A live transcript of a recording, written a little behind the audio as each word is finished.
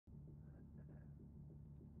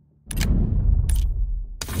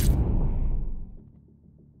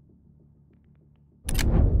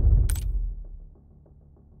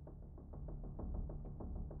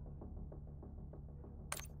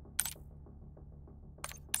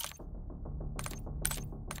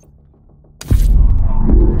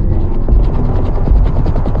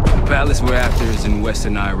palace we're after is in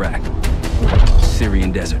western Iraq.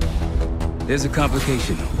 Syrian desert. There's a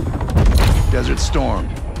complication, though. Desert Storm.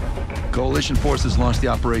 Coalition forces launched the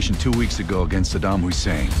operation 2 weeks ago against Saddam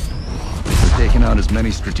Hussein. They're taking out as many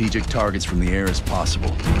strategic targets from the air as possible.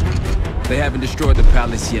 They haven't destroyed the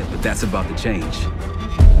palace yet, but that's about to change.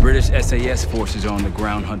 British SAS forces are on the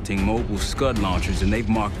ground hunting mobile Scud launchers, and they've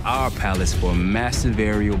marked our palace for massive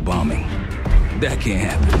aerial bombing. That can't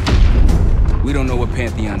happen. We don't know what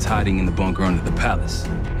Pantheon's hiding in the bunker under the palace.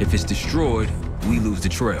 If it's destroyed, we lose the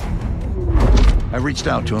trail. I reached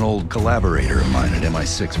out to an old collaborator of mine at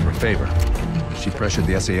MI6 for a favor. She pressured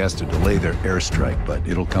the SAS to delay their airstrike, but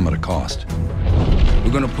it'll come at a cost.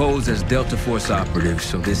 We're gonna pose as Delta Force operatives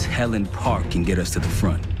so this Helen Park can get us to the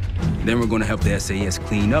front. Then we're gonna help the SAS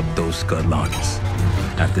clean up those Scud launchers.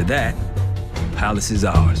 After that, Palace is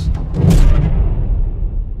ours.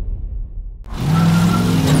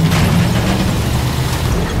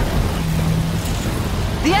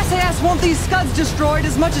 The SAS want these Scuds destroyed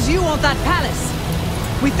as much as you want that palace.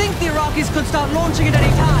 We think the Iraqis could start launching at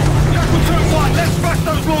any time. Jackal 2-1, let's smash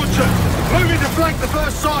those launchers! Moving to flank the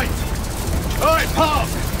first site! Alright, Park!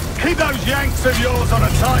 Keep those Yanks of yours on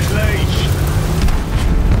a tight leash!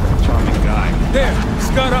 Charming guy. There!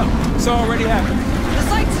 Scud up! It's already happening. The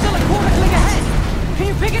site's still a quarter click ahead. Can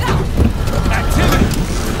you pick it up? Activity!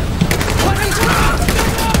 Pointing to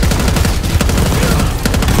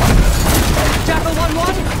Jackal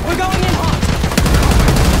 1-1, we're going in hot.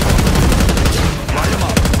 Light him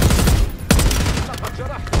up.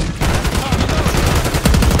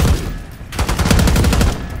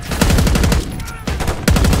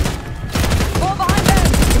 Fall behind them.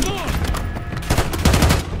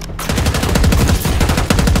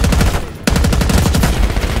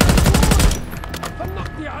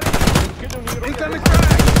 Incoming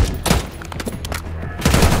frag!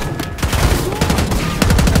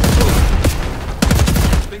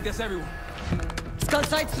 I think that's everyone. Scud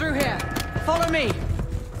sights through here. Follow me.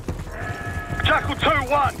 Jackal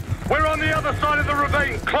 2-1, we're on the other side of the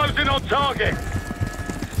ravine, closing on target.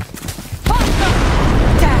 Faster!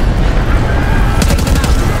 Down. Take them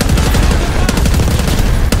out.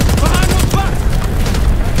 Behind the back!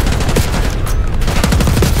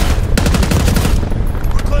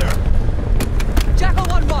 We're clear. Jackal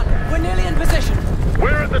 1-1, we're nearly in position.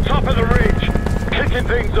 We're at the top of the ridge, kicking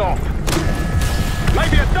things off.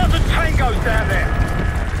 Maybe a dozen tangos down there.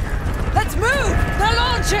 Let's move! They're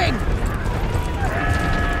launching!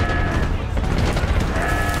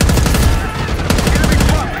 Enemy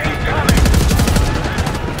truck incoming.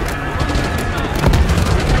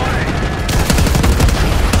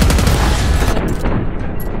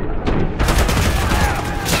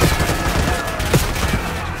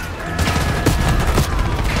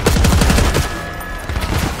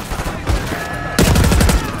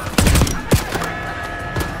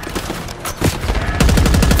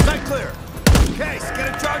 Sight clear. Case, get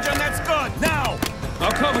a charge on that Scud, now!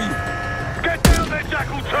 I'll cover you. Get down there,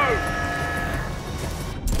 Jackal 2!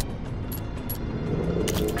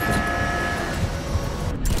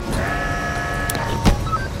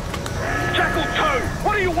 Jackal 2,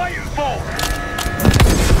 what are you waiting for?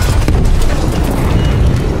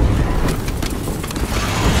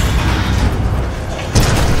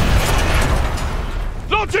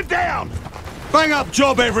 Launch it down! Bang up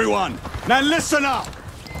job, everyone! Now listen up!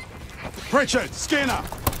 Pritchard, Skinner,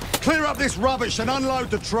 clear up this rubbish and unload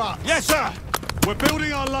the truck. Yes, sir! We're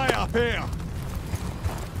building our layup here.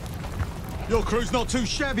 Your crew's not too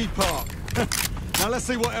shabby, Park. Now let's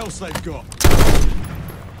see what else they've got.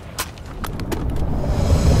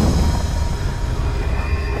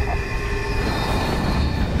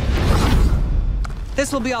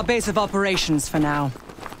 This will be our base of operations for now.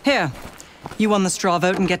 Here, you won the straw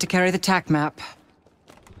vote and get to carry the TAC map.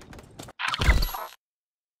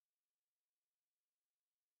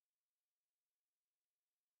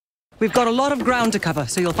 We've got a lot of ground to cover,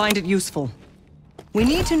 so you'll find it useful. We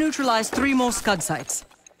need to neutralize 3 more Scud sites.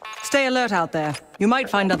 Stay alert out there. You might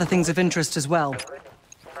find other things of interest as well.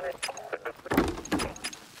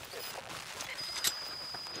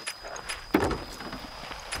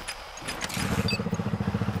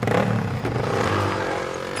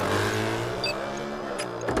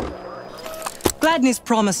 Gladney's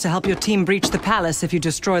promised to help your team breach the palace if you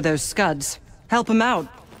destroy those Scuds. Help him out,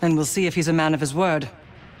 and we'll see if he's a man of his word.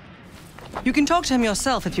 You can talk to him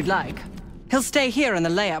yourself if you'd like. He'll stay here in the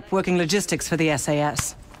layup, working logistics for the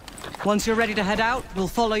SAS. Once you're ready to head out, we'll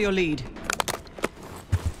follow your lead.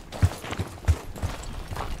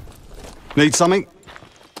 Need something?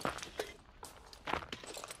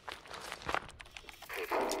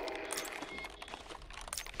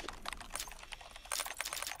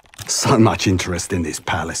 So much interest in this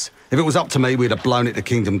palace. If it was up to me, we'd have blown it to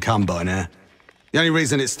Kingdom Come by now. The only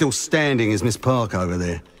reason it's still standing is Miss Park over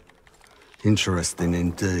there. Interesting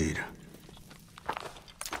indeed.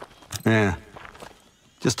 Yeah.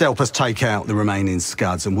 Just help us take out the remaining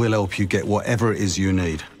scuds and we'll help you get whatever it is you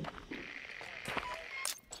need.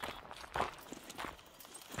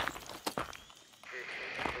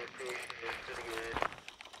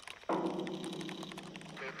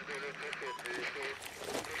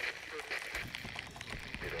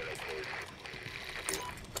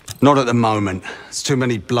 Not at the moment. There's too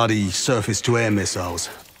many bloody surface-to-air missiles.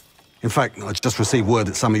 In fact, I just received word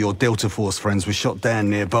that some of your Delta Force friends were shot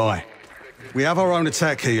down nearby. We have our own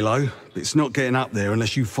attack helo, but it's not getting up there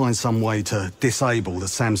unless you find some way to disable the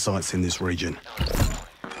SAM sites in this region.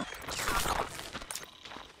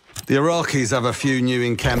 The Iraqis have a few new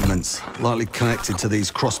encampments, likely connected to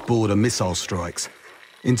these cross-border missile strikes.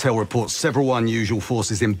 Intel reports several unusual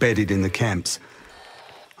forces embedded in the camps.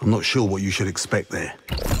 I'm not sure what you should expect there.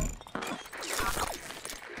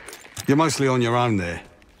 You're mostly on your own there.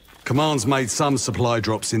 Command's made some supply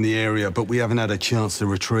drops in the area, but we haven't had a chance to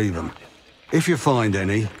retrieve them. If you find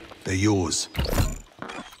any, they're yours.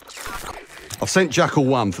 I've sent Jackal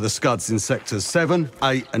 1 for the scuds in sectors 7,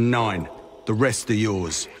 8 and 9. The rest are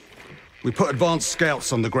yours. We put advanced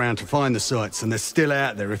scouts on the ground to find the sites, and they're still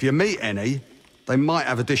out there. If you meet any, they might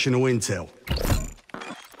have additional intel.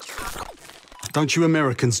 Don't you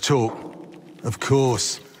Americans talk? Of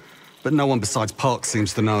course. But no one besides Park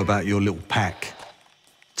seems to know about your little pack.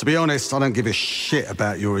 To be honest, I don't give a shit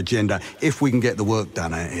about your agenda if we can get the work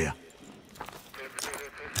done out here.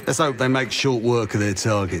 Let's hope they make short work of their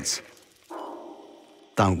targets.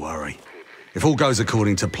 Don't worry. If all goes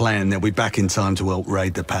according to plan, they'll be back in time to help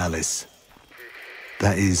raid the palace.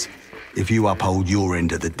 That is, if you uphold your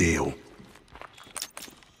end of the deal.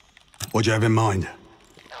 What do you have in mind?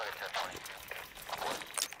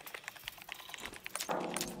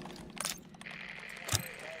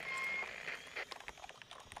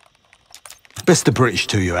 Best of British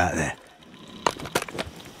to you out there.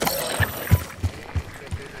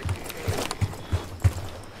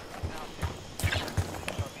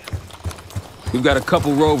 We've got a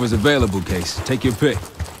couple rovers available, Case. Take your pick.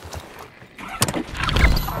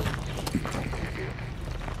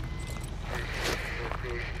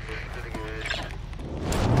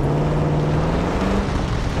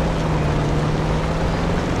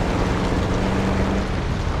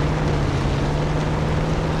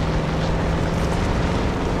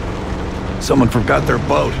 Someone forgot their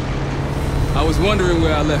boat. I was wondering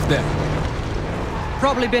where I left that.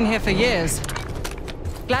 Probably been here for years.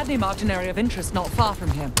 Gladney marked an area of interest not far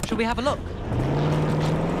from here. Should we have a look?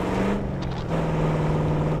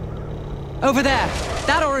 Over there.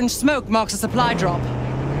 That orange smoke marks a supply drop.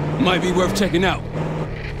 Might be worth checking out.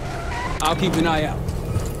 I'll keep an eye out.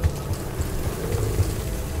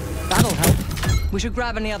 That'll help. We should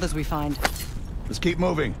grab any others we find. Let's keep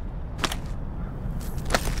moving.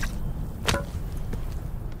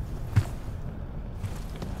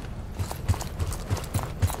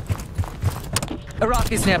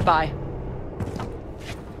 Iraqis nearby.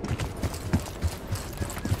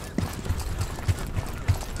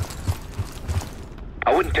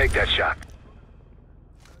 I wouldn't take that shot.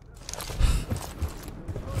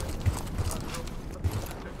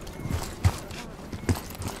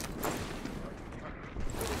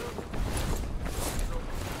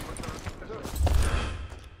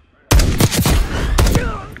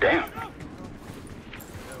 Damn.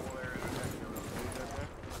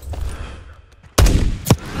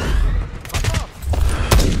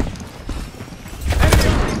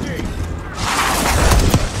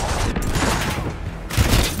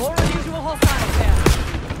 More unusual hostiles there.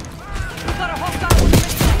 We've got a hostile on the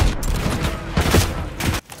missile.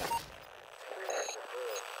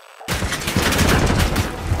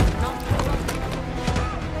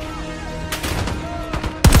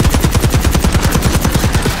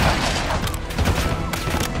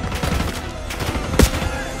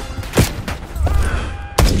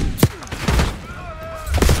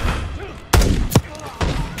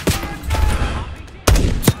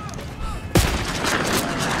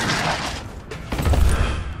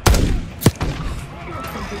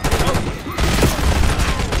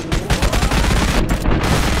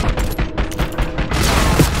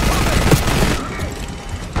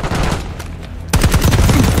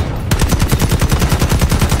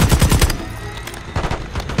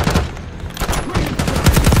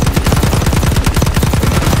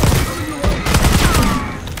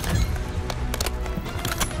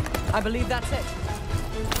 I believe that's it.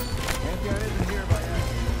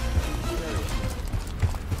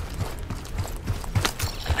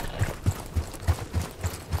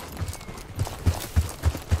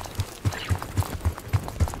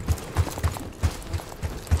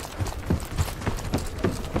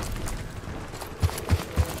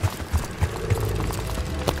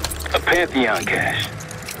 Pantheon cache.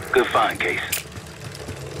 Good find, Case.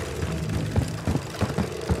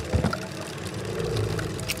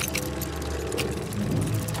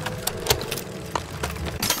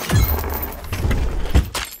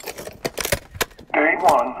 Day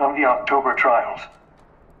 1 of the October trials.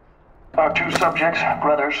 Our 2 subjects,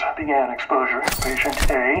 brothers, began exposure.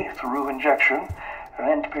 Patient A through injection,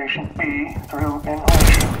 and patient B through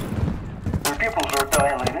inhalation. Their pupils are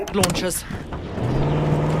dilated. Launchers.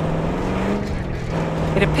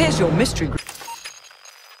 It appears your mystery group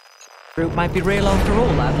might be real after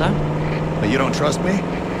all, Adler. But you don't trust me?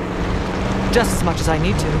 Just as much as I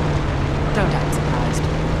need to. Don't act surprised.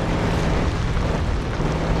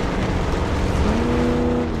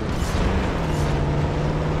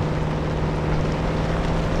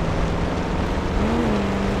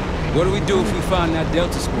 What do we do if we find that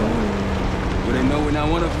Delta squad? Will they know we're not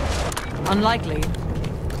one of them? Unlikely.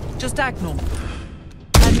 Just act normal.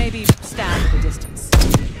 And maybe stand at a distance.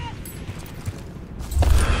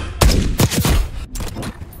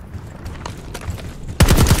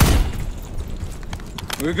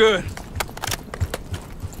 We're good.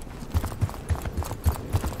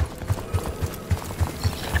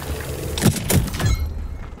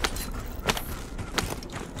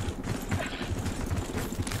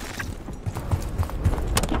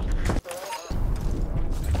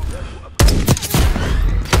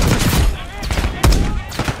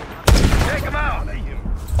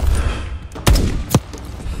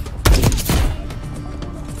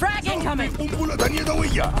 Frag incoming!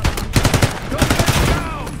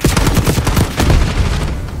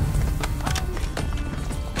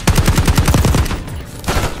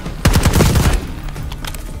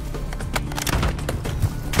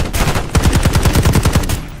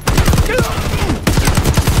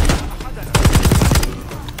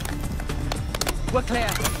 We're clear.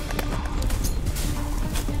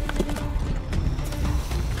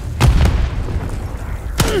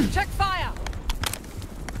 Check fire!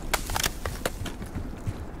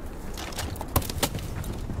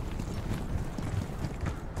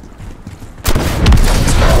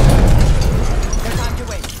 No time to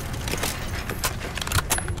wait.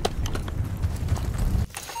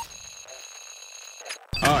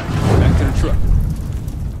 All right, back to the truck.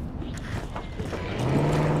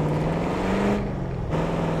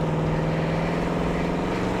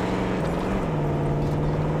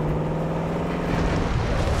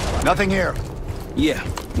 Nothing here. Yeah,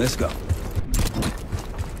 let's go.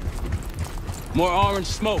 More orange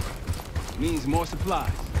smoke means more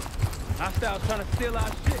supplies. Hostiles trying to steal our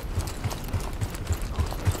shit.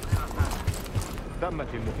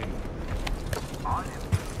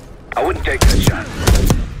 I wouldn't take that shot.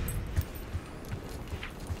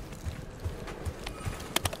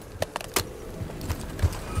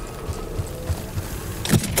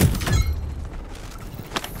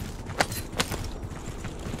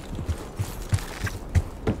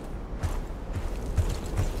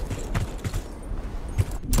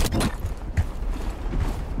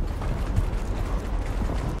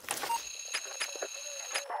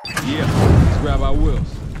 Yeah, let's grab our wheels.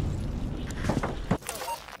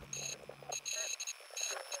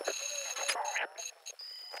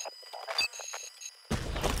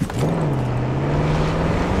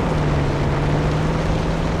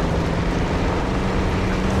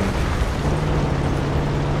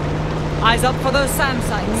 Eyes up for those SAM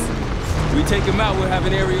sites. If we take them out, we'll have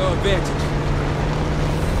an aerial advantage.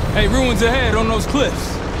 Hey, ruins ahead on those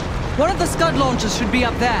cliffs. One of the Scud launchers should be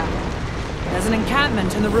up there. There's an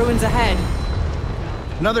encampment in the ruins ahead.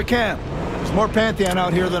 Another camp. There's more Pantheon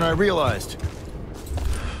out here than I realized.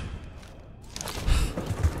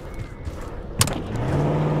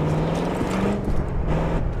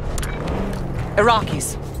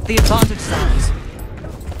 Iraqis. The advantage zones.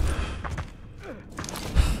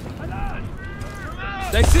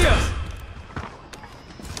 They see us.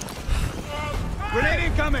 Grenade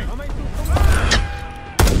incoming! Moving.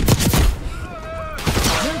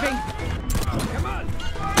 Come on!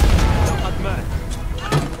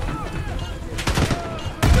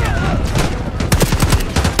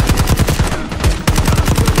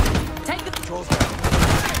 Take the Controls down.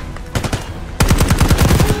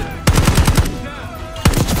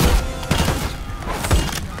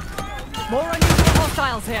 More unusual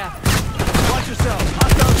hostiles here. Watch yourself.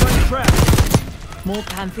 Hostiles on your track. More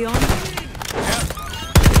Pantheon.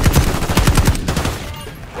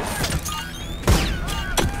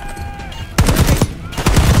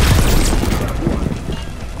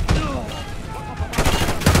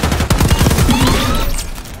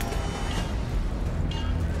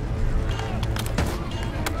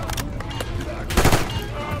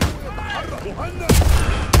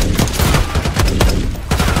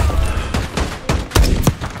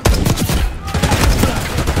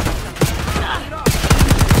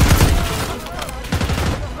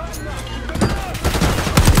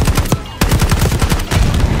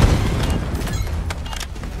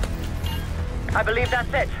 I believe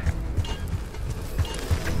that's it.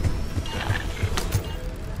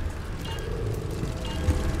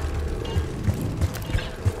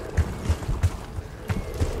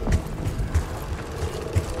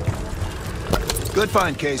 Good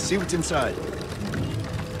find, Case. See what's inside.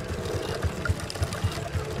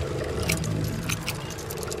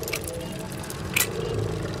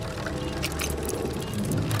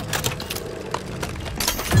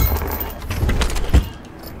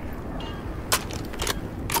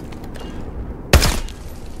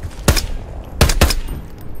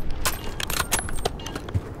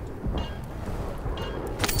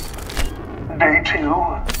 Day 2.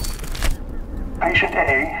 Patient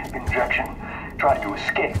A, injection, tried to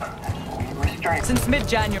escape. We restrained. Since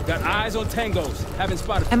mid-January, Got eyes on tangos. Haven't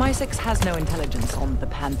spotted. MI6 has no intelligence on the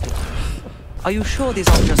Pantheon. Are you sure these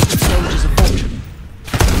aren't just soldiers of fortune?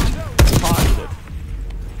 Positive.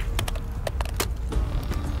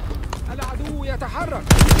 العدو يتحرك.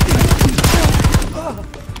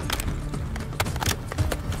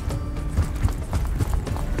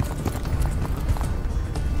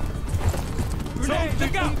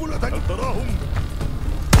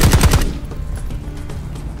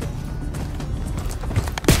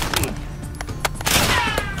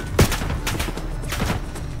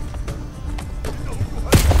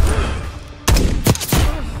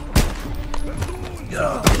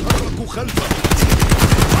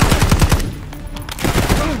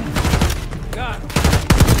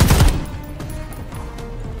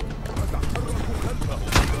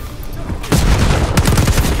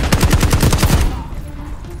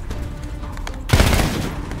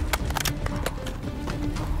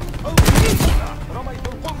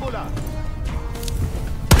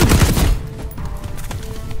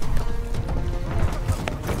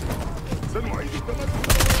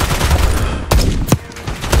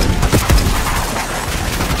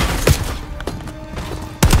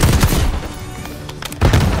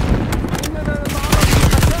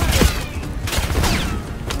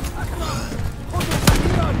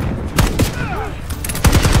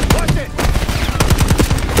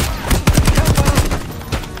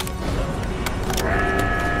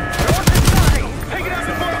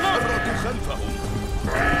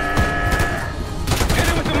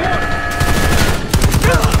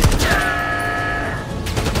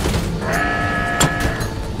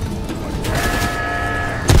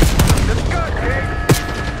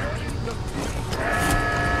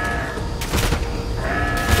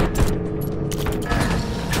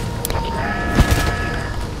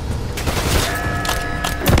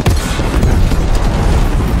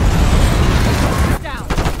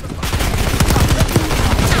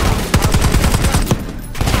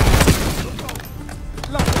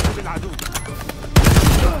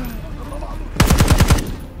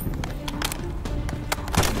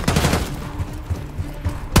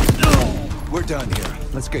 We're done here.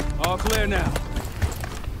 Let's get... All clear now.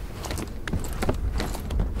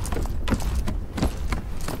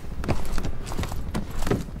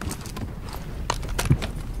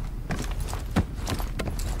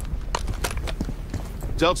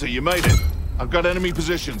 Delta, you made it. I've got enemy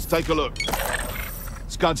positions. Take a look.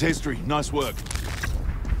 Scud's history. Nice work.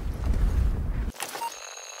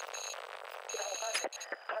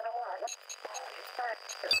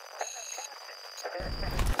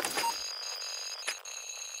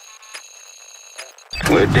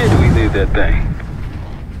 Where did we leave that thing?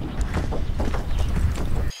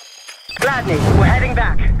 Gladney, we're heading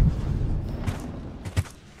back.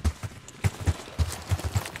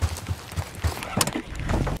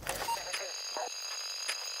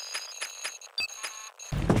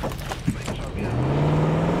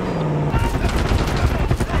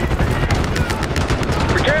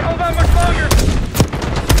 We can't hold on much longer!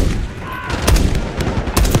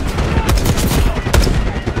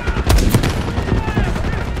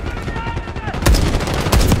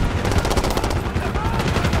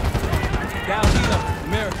 Down Hilo,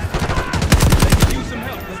 America. They could use some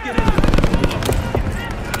help. Let's get in there.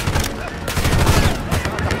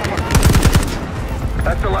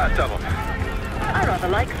 That's the last of them. I rather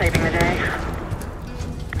like saving the day.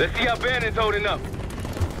 Let's see how Bannon's holding up.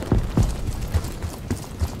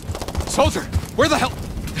 Soldier, where the hell?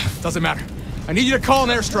 Doesn't matter. I need you to call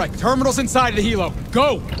an airstrike. Terminal's inside the helo.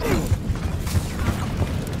 Go!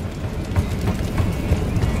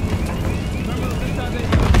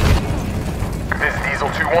 This is Diesel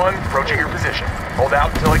 2-1, approaching your position. Hold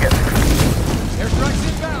out until I get there. Airstrike's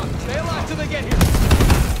inbound. Stay alive till they get here.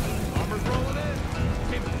 Armor's rolling in.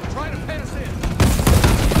 Keep trying to pen us in.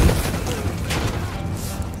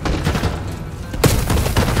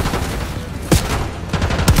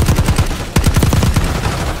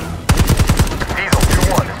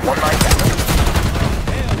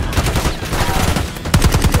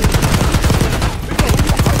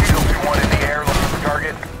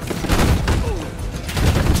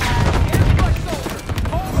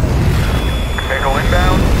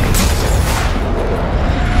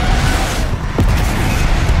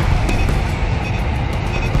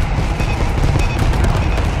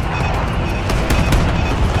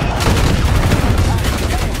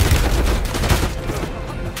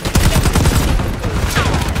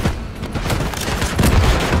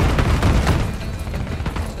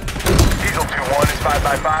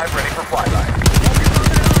 5x5 ready for flyby.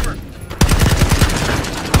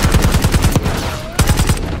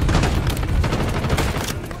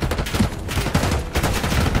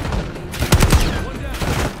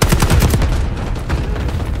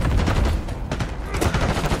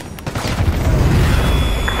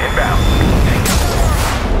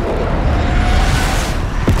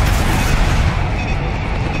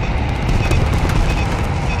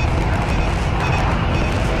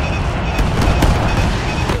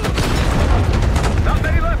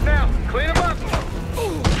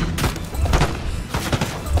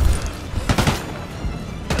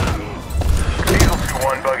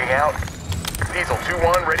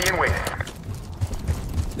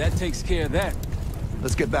 That takes care of that.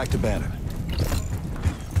 Let's get back to Banner.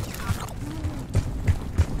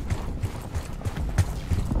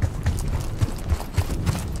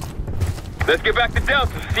 Let's get back to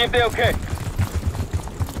Delta, see if they're okay.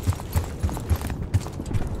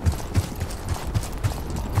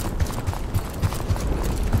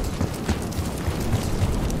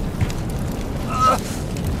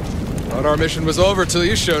 Thought our mission was over till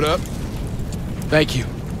you showed up. Thank you.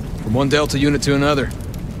 From one Delta unit to another.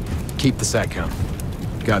 Keep the sat count.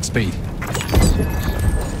 Godspeed. An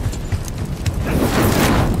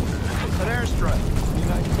airstrike.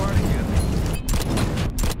 United party again.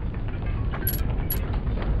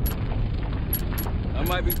 I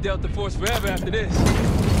might be Delta Force forever after this.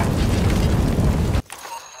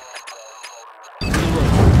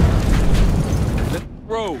 Let's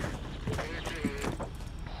roll.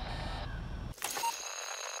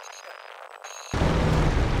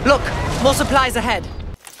 Look, more supplies ahead.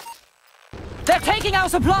 They're taking our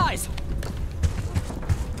supplies!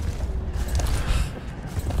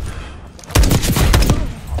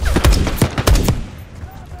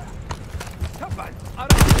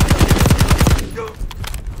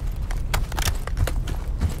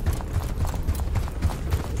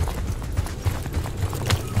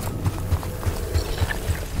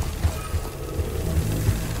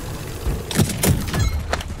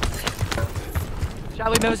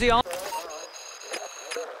 Shall we mosey on?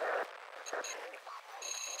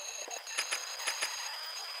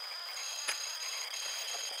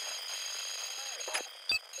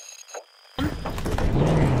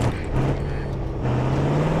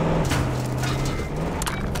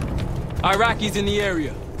 Iraqis in the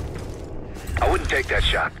area. I wouldn't take that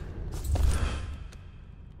shot.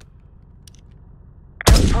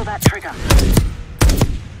 Don't pull that trigger.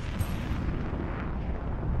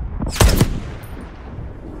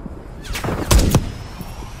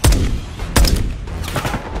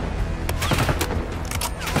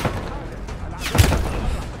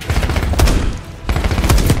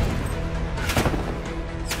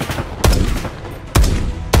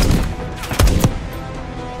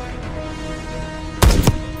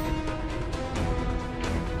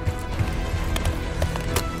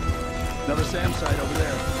 Another SAM site over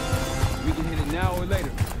there. We can hit it now or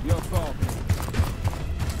later. Your call.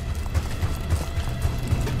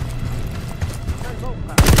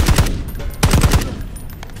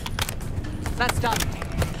 That's done.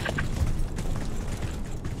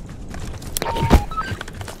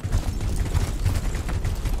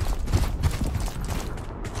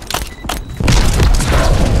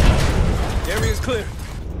 Area's clear.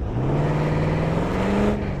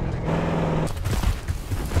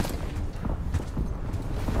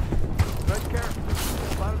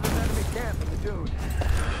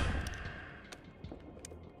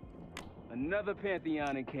 Another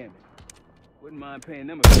Pantheon encampment. Wouldn't mind paying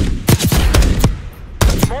them a bit.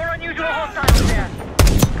 More unusual hostiles there.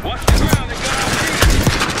 Watch the ground, they got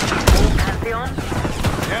our Pantheon?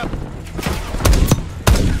 Yep.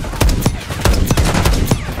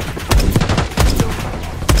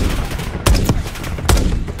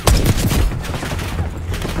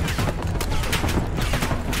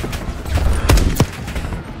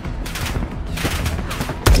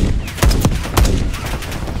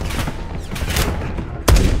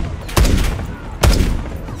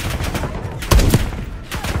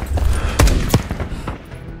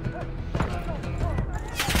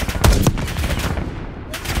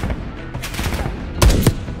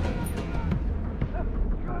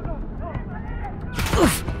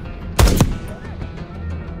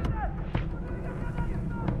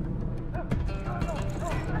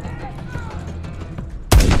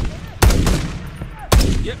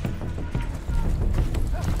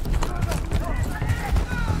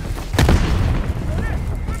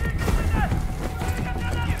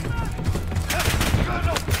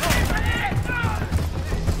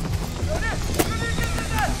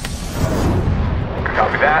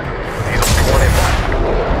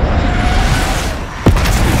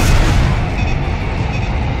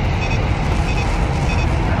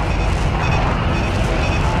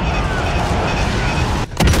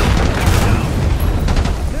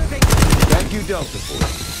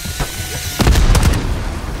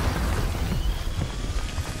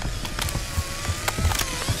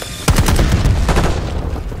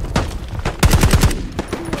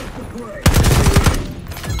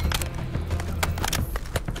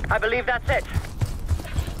 believe that's it.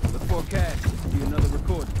 Look for a cache. Be another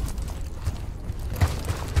recording.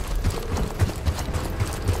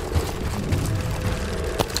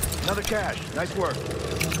 Another cache. Nice work.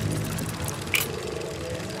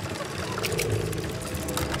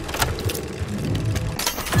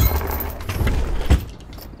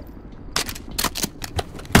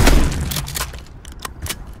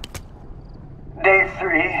 Day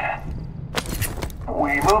 3.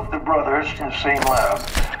 We moved the brothers to the same lab.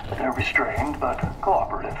 They're restrained, but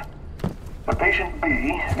cooperative. But patient B,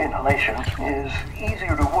 inhalation, is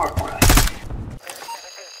easier to work with.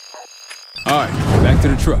 Alright, back to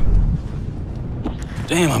the truck.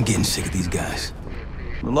 Damn, I'm getting sick of these guys.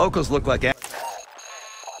 The locals look like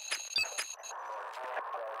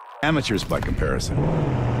amateurs by comparison.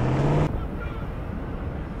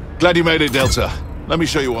 Glad you made it, Delta. Let me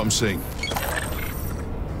show you what I'm seeing.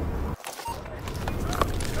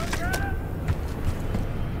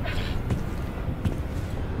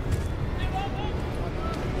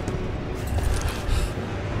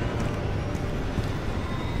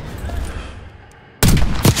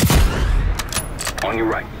 On your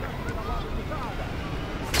right.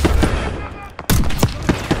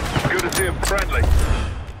 Good to see him friendly.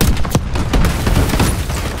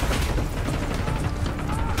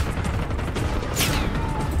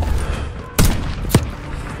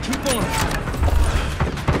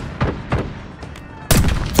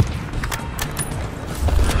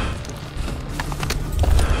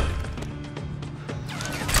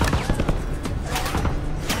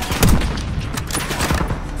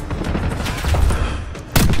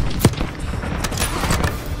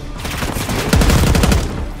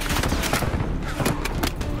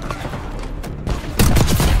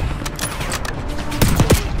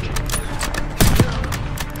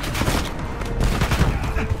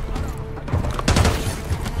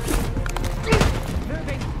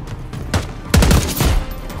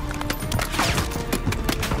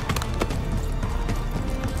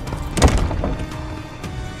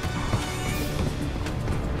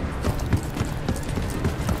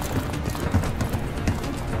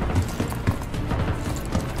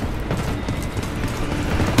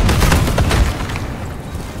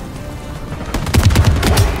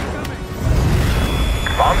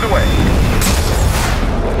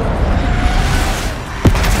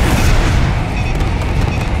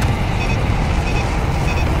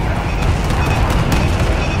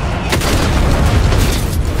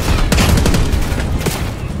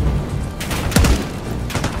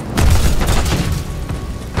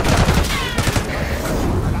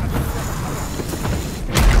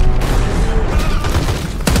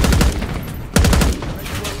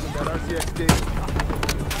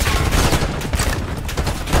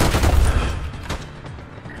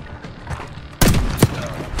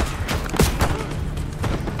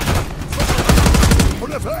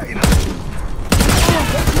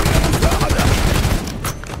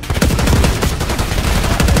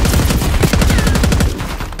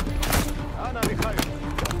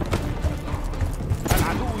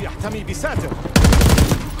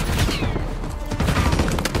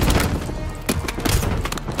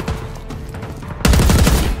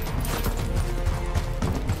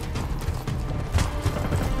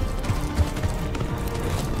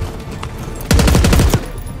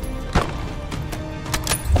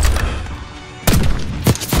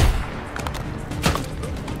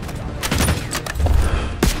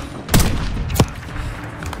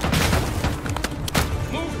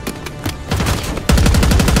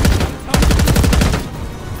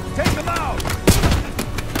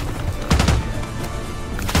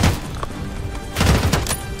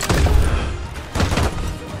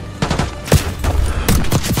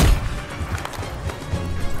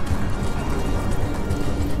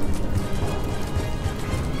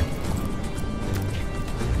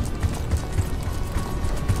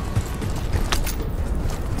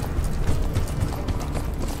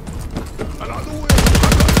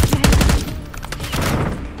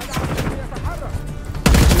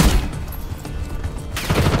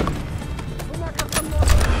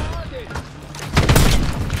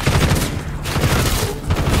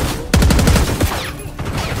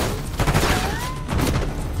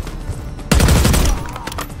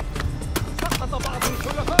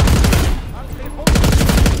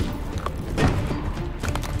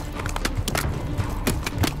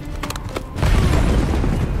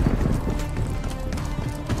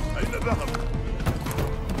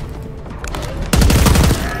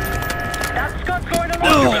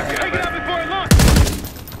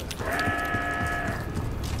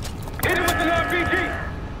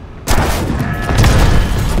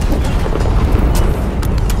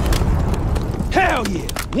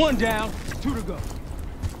 down, 2 to go.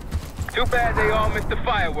 Too bad they all missed the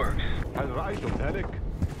fireworks.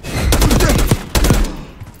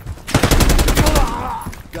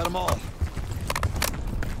 Got them all.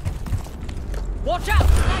 Watch out!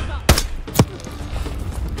 Sniper!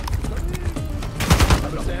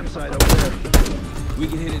 Sam side over there. We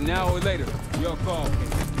can hit it now or later. Your call.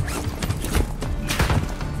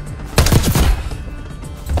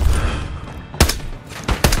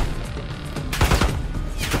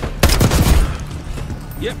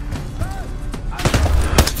 Yep.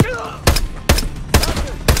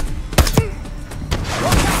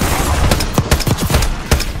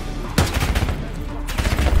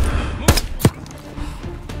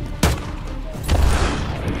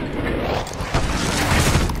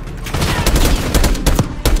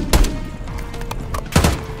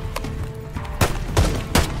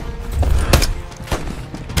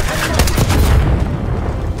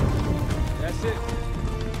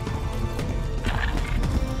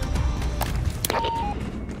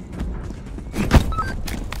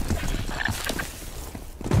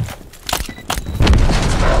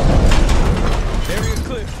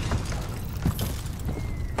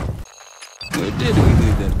 Where did we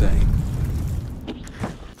leave that thing?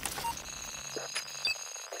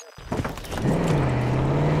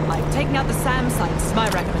 Like, taking out the SAM sites is my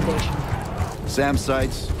recommendation. Sam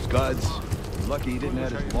sights, Scuds. Lucky he didn't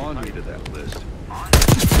add his laundry to that list.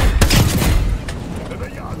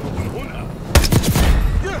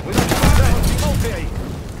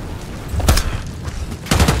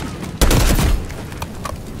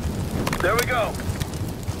 There we go.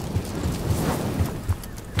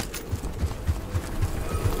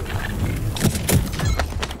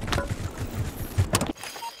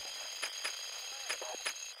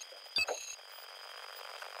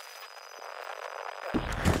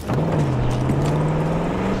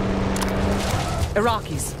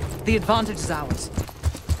 Iraqis, the advantage is ours.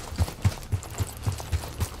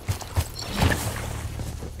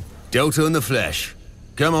 Delta and the Flesh.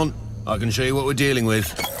 Come on, I can show you what we're dealing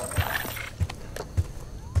with.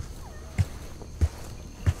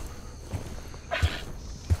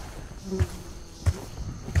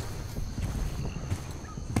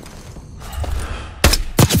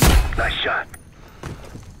 Nice shot.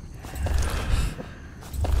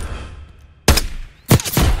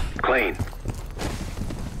 Clean.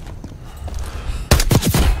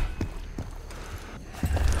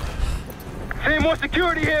 Seeing more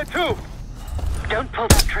security here, too. Don't pull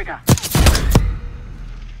that trigger.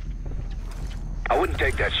 I wouldn't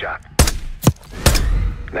take that shot.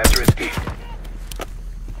 That's risky.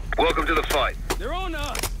 Welcome to the fight. They're on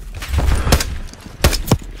us.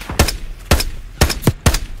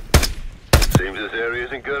 Seems this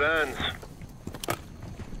area's in good hands.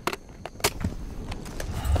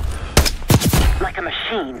 Like a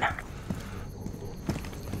machine.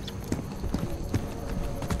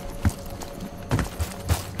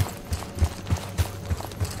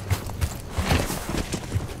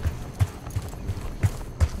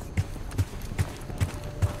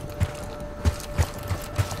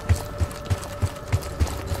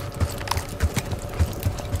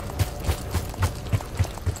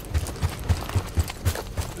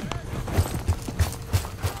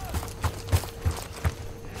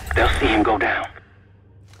 They'll see him go down.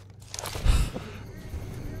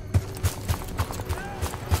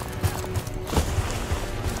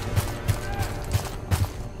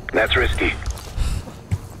 That's risky.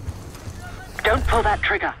 Don't pull that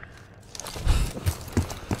trigger.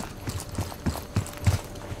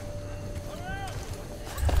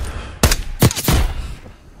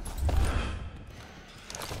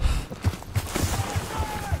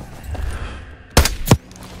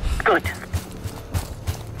 Good.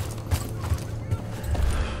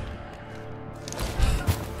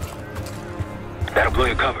 That'll blow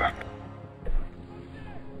your cover.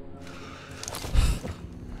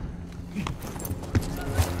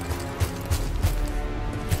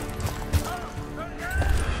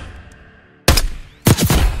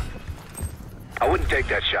 I wouldn't take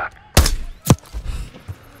that shot.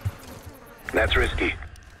 That's risky.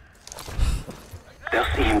 They'll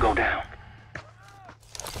see him go down.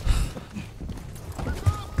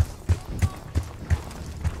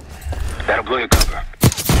 That'll blow your cover.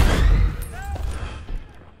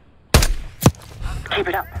 Keep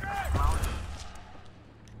it up.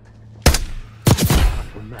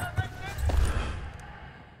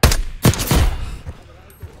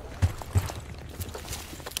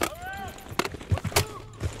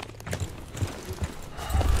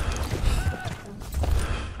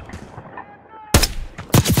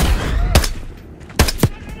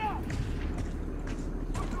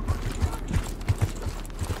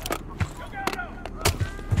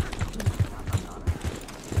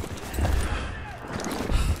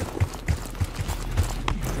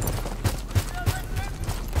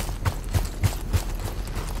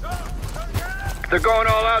 They're going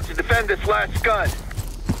all out to defend this last scud.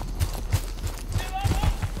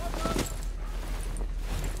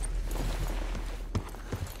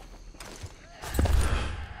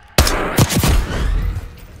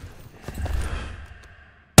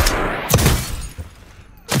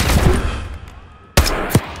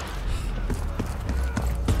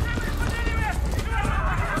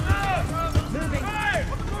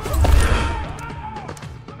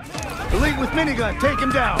 Elite with minigun, take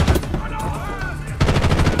him down.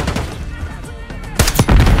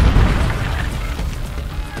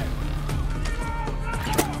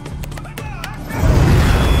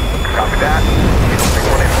 Copy that. Big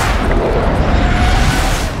one in.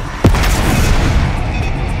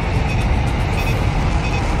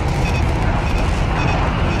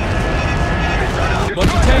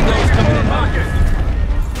 Bunch of tangos coming in hot.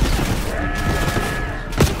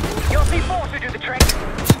 You'll see force to do the train.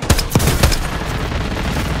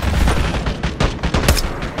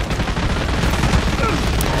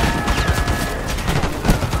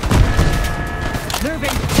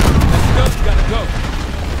 Moving. Let's go, gotta go.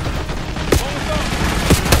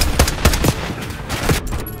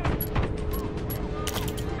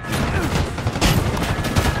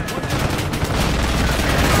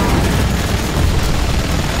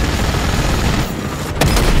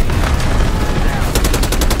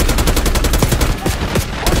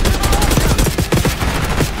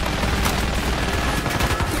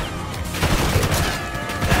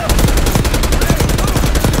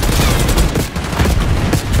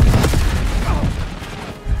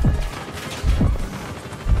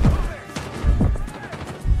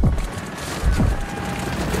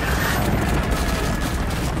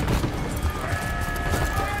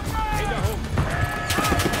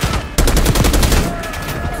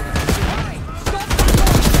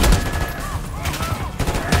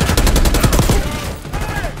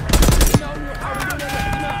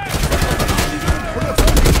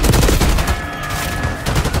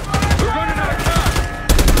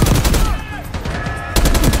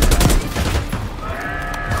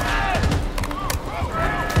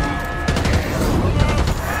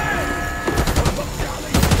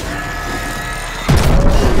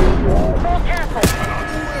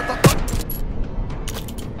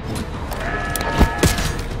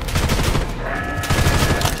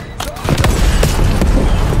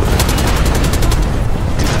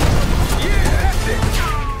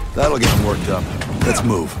 That'll get him worked up. Let's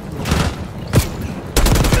move.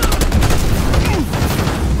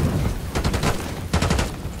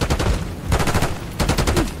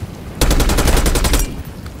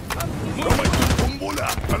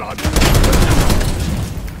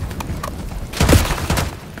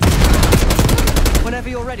 Whenever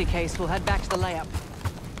you're ready, Case, we'll head back to the layup.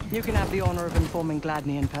 You can have the honor of informing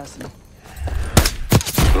Gladney in person.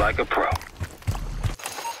 Like a pro.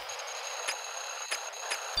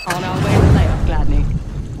 On our way to the layup, Gladney.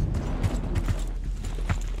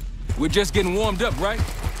 We're just getting warmed up, right?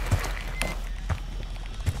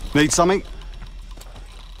 Need something?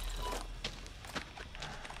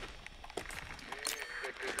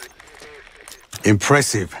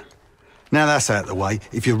 Impressive. Now that's out of the way,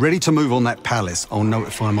 if you're ready to move on that palace, I'll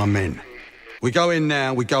notify my men. We go in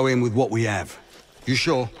now, we go in with what we have. You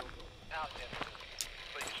sure?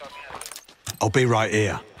 I'll be right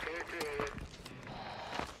here.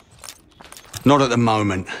 Not at the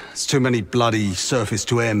moment. It's too many bloody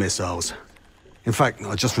surface-to-air missiles. In fact,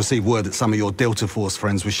 I just received word that some of your Delta Force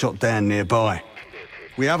friends were shot down nearby.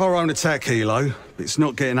 We have our own attack helo, but it's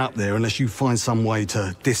not getting up there unless you find some way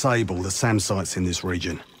to disable the SAM sites in this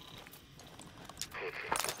region.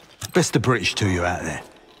 Best of British to you out there.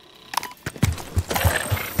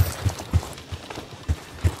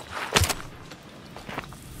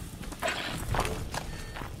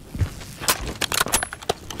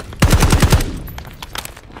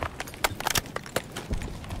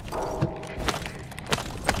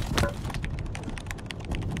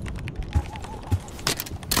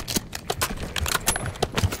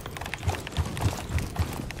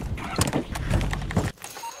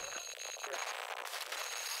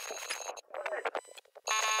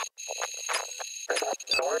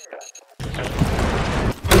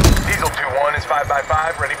 Diesel 2-1 is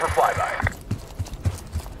 5x5, ready for flyby.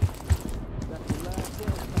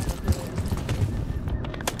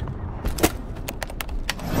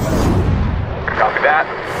 Copy that.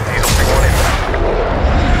 Diesel 2-1 inbound.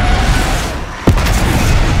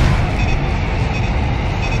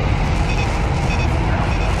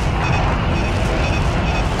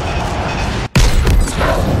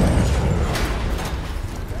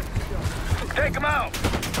 Take him out!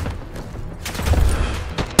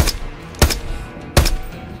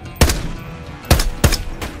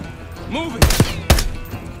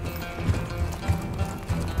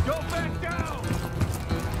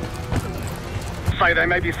 say they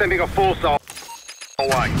may be sending a force our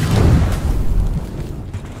way.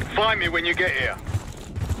 Find me when you get here.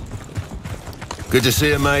 Good to see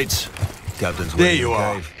you, mates. Captain's There waiting you in the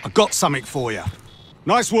are. cave. I got something for you.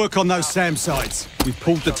 Nice work on those SAM sites. We've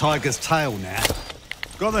pulled the tiger's tail now.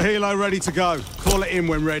 Got the helo ready to go. Call it in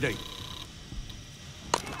when ready.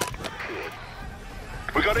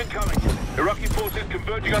 We got incoming. Iraqi forces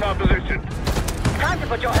converging on our position. Time to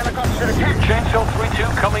put your helicopters to the test. Chainsaw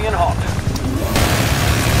 3-2 coming in hot.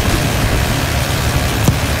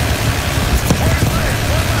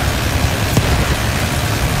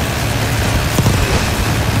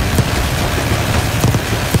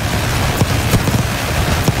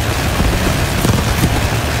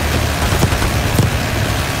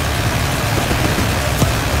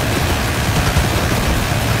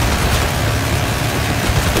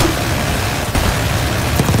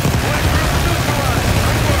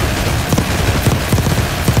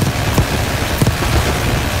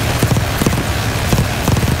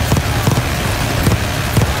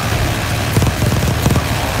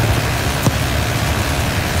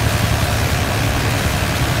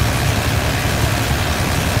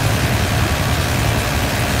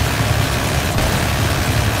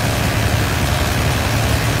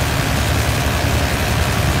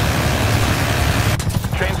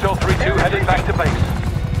 Chainsaw 3-2 heading back to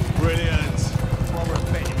base. Brilliant. That's what we're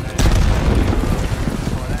betting, man.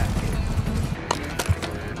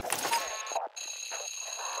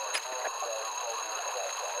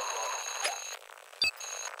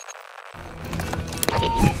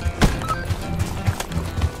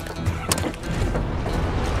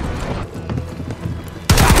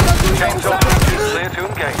 Chainsaw 3-2 clear to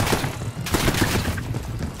engage.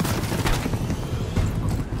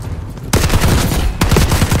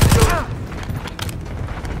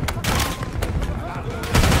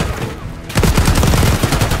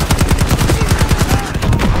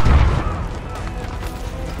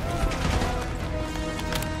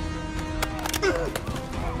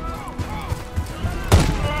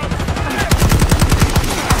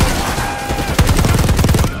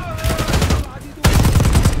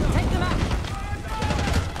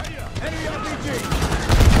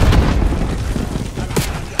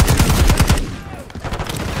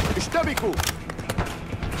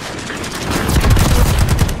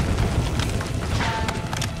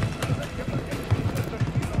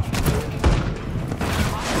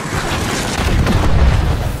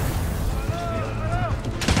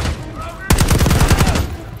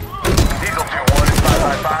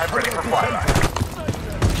 Ready for flyback.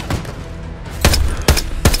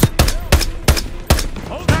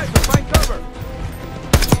 Hold tight, we'll find cover.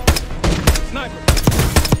 Sniper.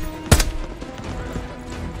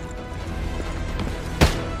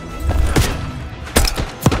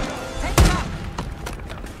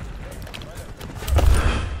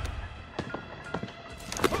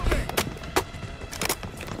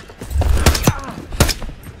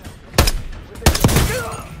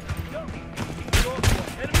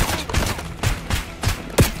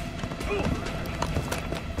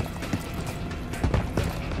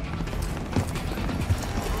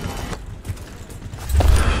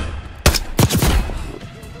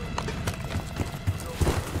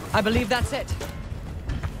 I believe that's it.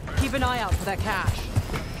 Keep an eye out for that cache.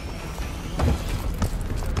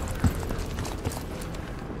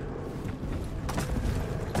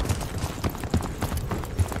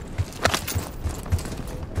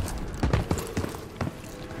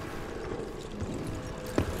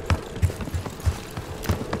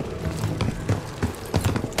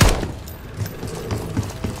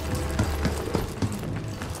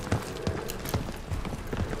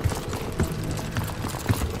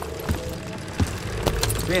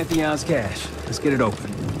 Pantheon's cache. Let's get it open.